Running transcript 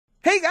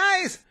Hey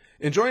guys!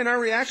 Enjoying our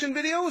reaction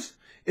videos?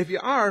 If you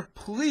are,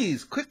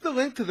 please click the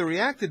link to the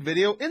reacted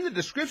video in the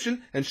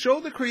description and show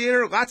the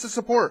creator lots of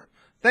support.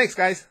 Thanks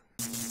guys!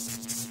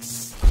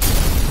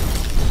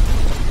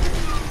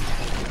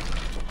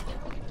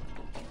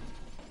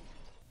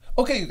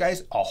 Okay, you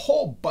guys, a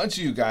whole bunch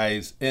of you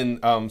guys in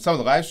some of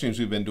the live streams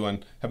we've been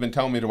doing have been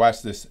telling me to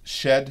watch this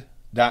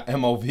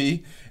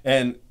Shed.mov,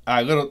 and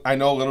I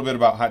know a little bit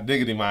about Hot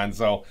Diggity Mon,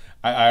 so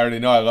I already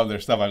know I love their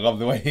stuff. I love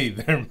the way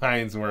their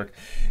minds work.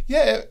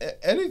 Yeah,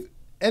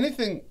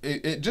 anything,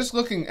 just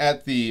looking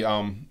at the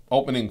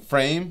opening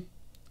frame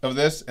of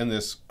this and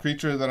this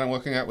creature that I'm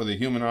looking at with a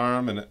human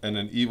arm and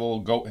an evil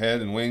goat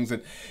head and wings,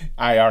 and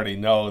I already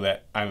know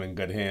that I'm in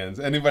good hands.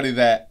 Anybody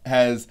that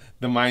has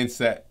the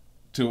mindset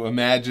to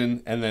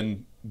imagine and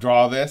then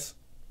draw this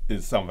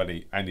is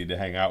somebody I need to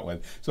hang out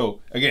with. So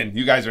again,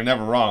 you guys are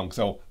never wrong.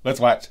 So let's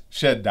watch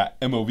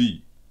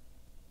Shed.mov.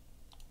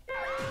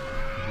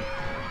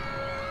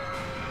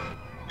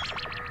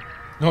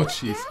 Oh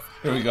jeez,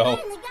 here we go.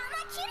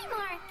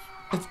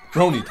 It's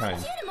brony time.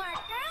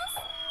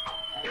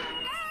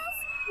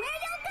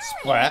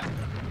 Splat.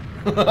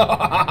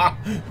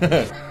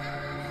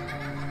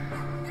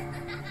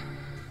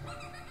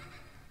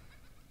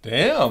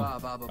 Damn.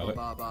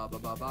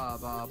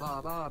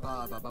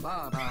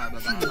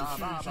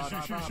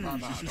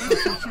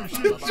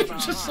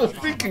 It's just so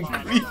freaking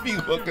creepy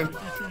looking.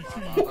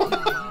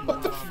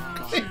 What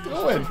are you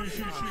doing?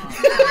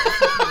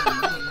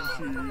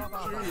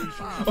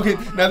 Okay,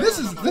 now this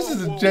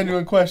is a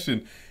genuine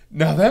question.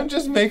 Now them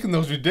just making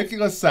those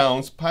ridiculous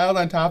sounds piled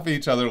on top of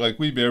each other like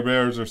we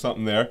bears or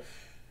something there,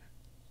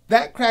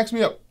 that cracks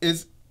me up.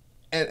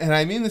 And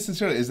I mean this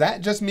sincerely, is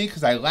that just me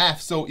because I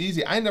laugh so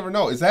easy? I never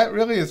know. Is that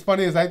really as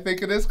funny as I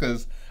think it is?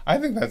 Because I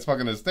think that's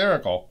fucking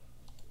hysterical.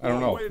 I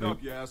don't know. Wait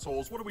up, you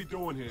assholes. What are we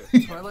doing here?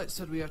 Twilight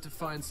said we have to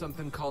find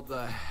something called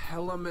the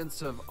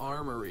Elements of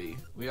Armory.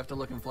 We have to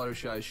look in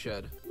Fluttershy's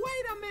shed.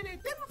 Wait a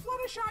minute. Didn't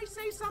Fluttershy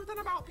say something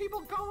about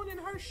people going in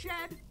her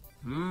shed?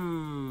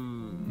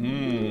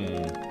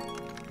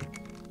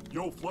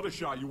 Yo,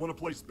 Fluttershy, you want to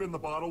play spin the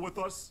bottle with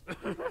us?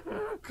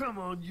 Come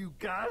on, you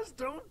guys.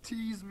 Don't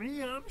tease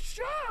me. I'm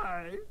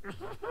shy.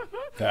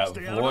 That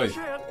Stay voice.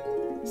 out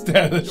of Stay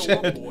out of the Yo,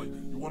 shed. boy,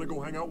 you want to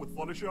go hang out with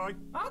Fluttershy?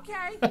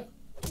 Okay.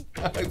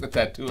 I like the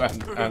tattoo on his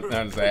Take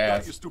that,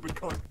 ass. you stupid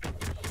cunt.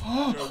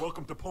 Yeah,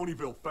 welcome to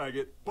Ponyville,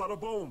 faggot. Bada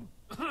boom.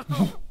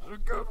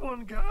 Good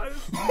one, guys.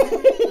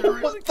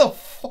 What the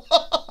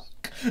fuck?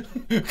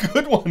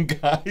 Good one,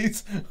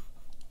 guys.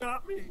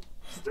 Got me.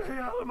 Stay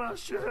out of my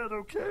shed,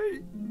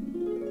 okay?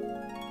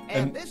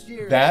 And this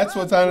year's that's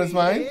what's on his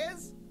mind?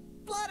 is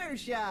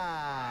Fluttershy.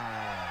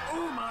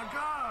 Oh my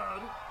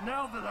god.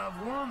 Now that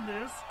I've won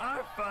this, I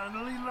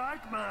finally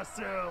like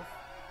myself.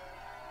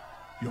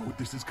 Yo,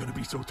 this is gonna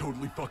be so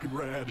totally fucking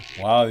rad.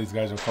 Wow, these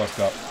guys are fucked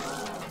up.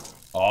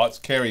 Oh, it's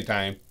carry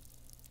time.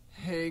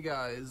 Hey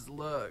guys,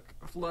 look.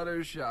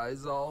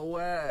 Fluttershy's all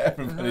wet.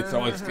 Everybody's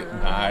always getting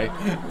high.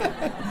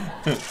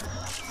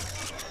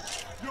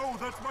 Yo,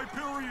 that's my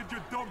period, you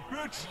dumb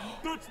bitch.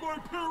 That's my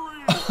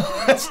period.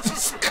 That's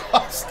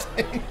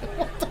disgusting.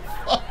 What the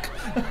fuck?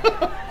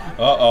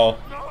 Uh-oh.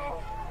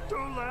 No,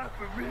 don't laugh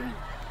at me.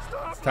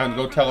 Stop. It's time to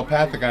go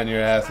telepathic on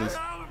your asses.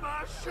 Stay out of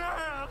my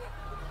shed.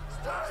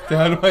 Stay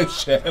out of my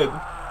shed.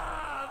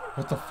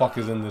 What the fuck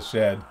is in the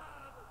shed?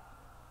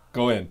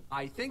 Go in.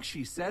 I think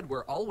she said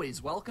we're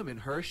always welcome in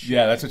her shed.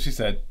 Yeah, that's what she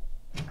said.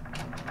 I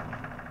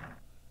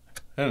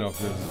don't know if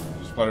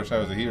this Fluttershy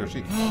was a he or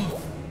she.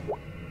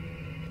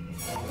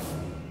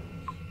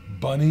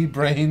 Bunny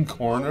brain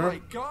corner. Oh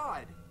my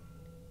god!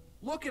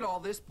 Look at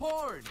all this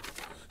porn!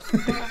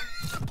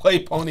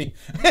 Play pony.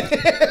 Man,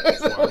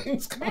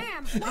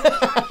 Fluttershy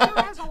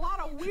sure has a lot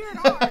of weird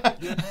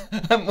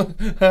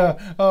art.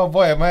 Oh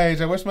boy, at my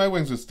age, I wish my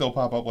wings would still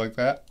pop up like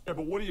that. Yeah,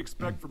 but what do you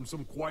expect from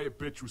some quiet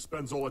bitch who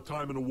spends all her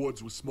time in the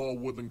woods with small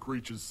woodland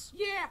creatures?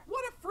 Yeah,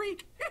 what a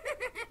freak.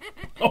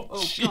 Oh, Oh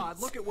jeez. god,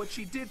 look at what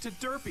she did to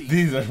Derpy!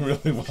 These are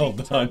really well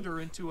Turned done. her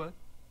into a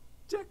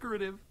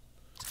decorative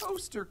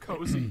toaster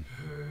cozy.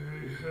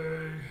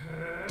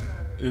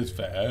 It's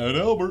Fat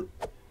Albert.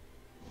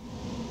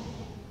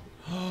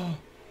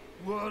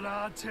 What'd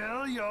I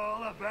tell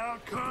y'all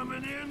about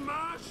coming in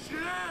my shed?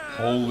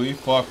 Holy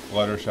fuck,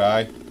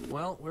 Fluttershy.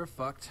 Well, we're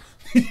fucked.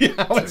 Yeah,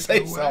 I would say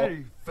Take so.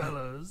 away,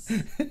 fellas.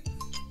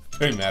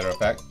 Very matter of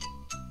fact.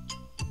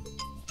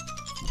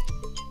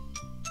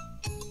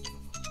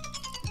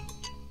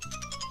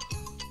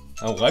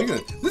 I like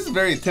it. This is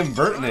very Tim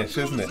Burton-ish,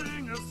 isn't it?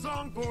 Sing a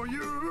song for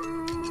you.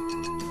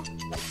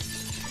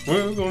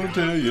 We're gonna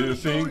tell you a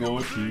thing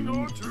or two.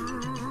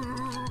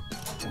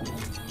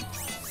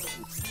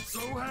 So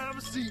have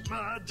a seat,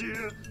 my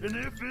dear, and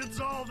if it's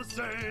all the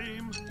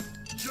same,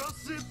 just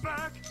sit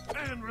back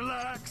and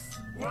relax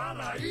while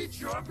I eat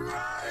your brain.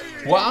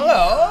 Wow!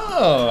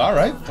 Oh, all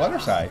right,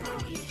 Fluttershy.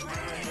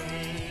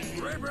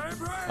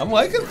 I'm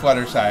liking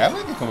Fluttershy. I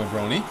might become a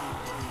brony.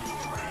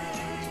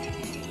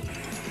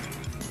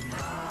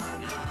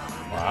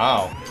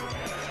 Wow.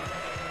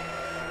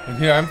 And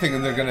here I'm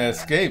thinking they're gonna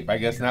escape. I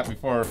guess not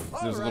before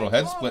there's a little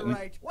head splitting. All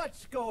right, what's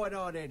going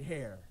on in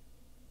here?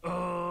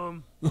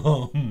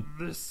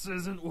 This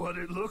isn't what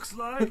it looks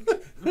like.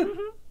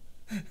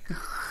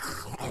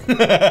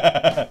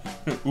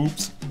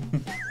 Oops.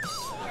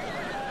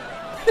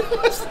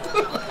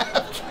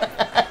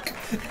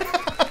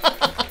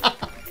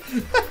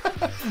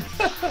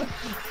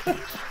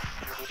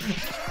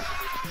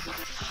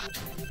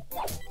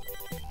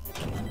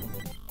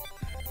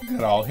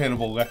 Got all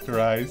Hannibal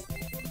Lecterized.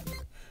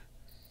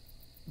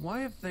 Why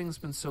have things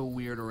been so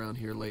weird around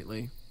here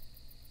lately?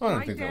 I don't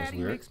My think that was daddy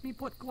weird. makes me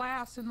put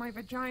glass in my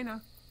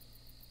vagina.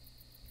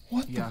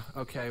 What the? Yeah,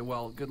 okay,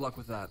 well, good luck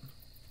with that.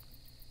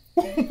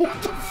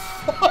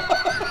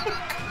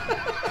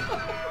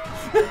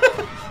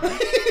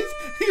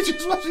 He's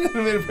just watching an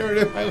animated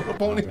parody of My Little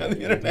Pony on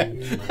the internet.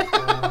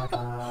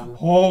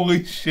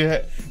 Holy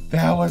shit.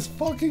 That was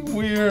fucking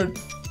weird.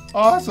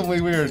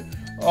 Awesomely weird.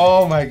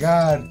 Oh my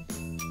god.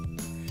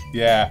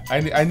 Yeah,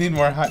 I need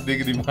more Hot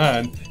Diggity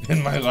Mon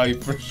in my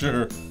life for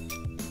sure.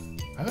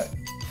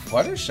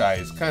 Fluttershy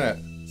is kind of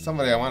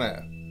somebody I want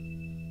to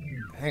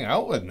hang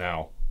out with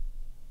now.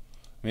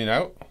 I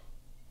mean,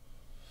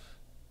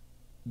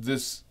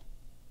 this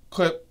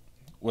clip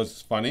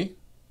was funny.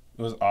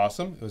 It was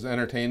awesome. It was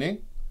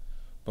entertaining.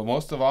 But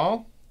most of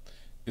all,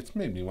 it's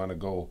made me want to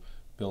go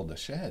build a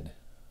shed.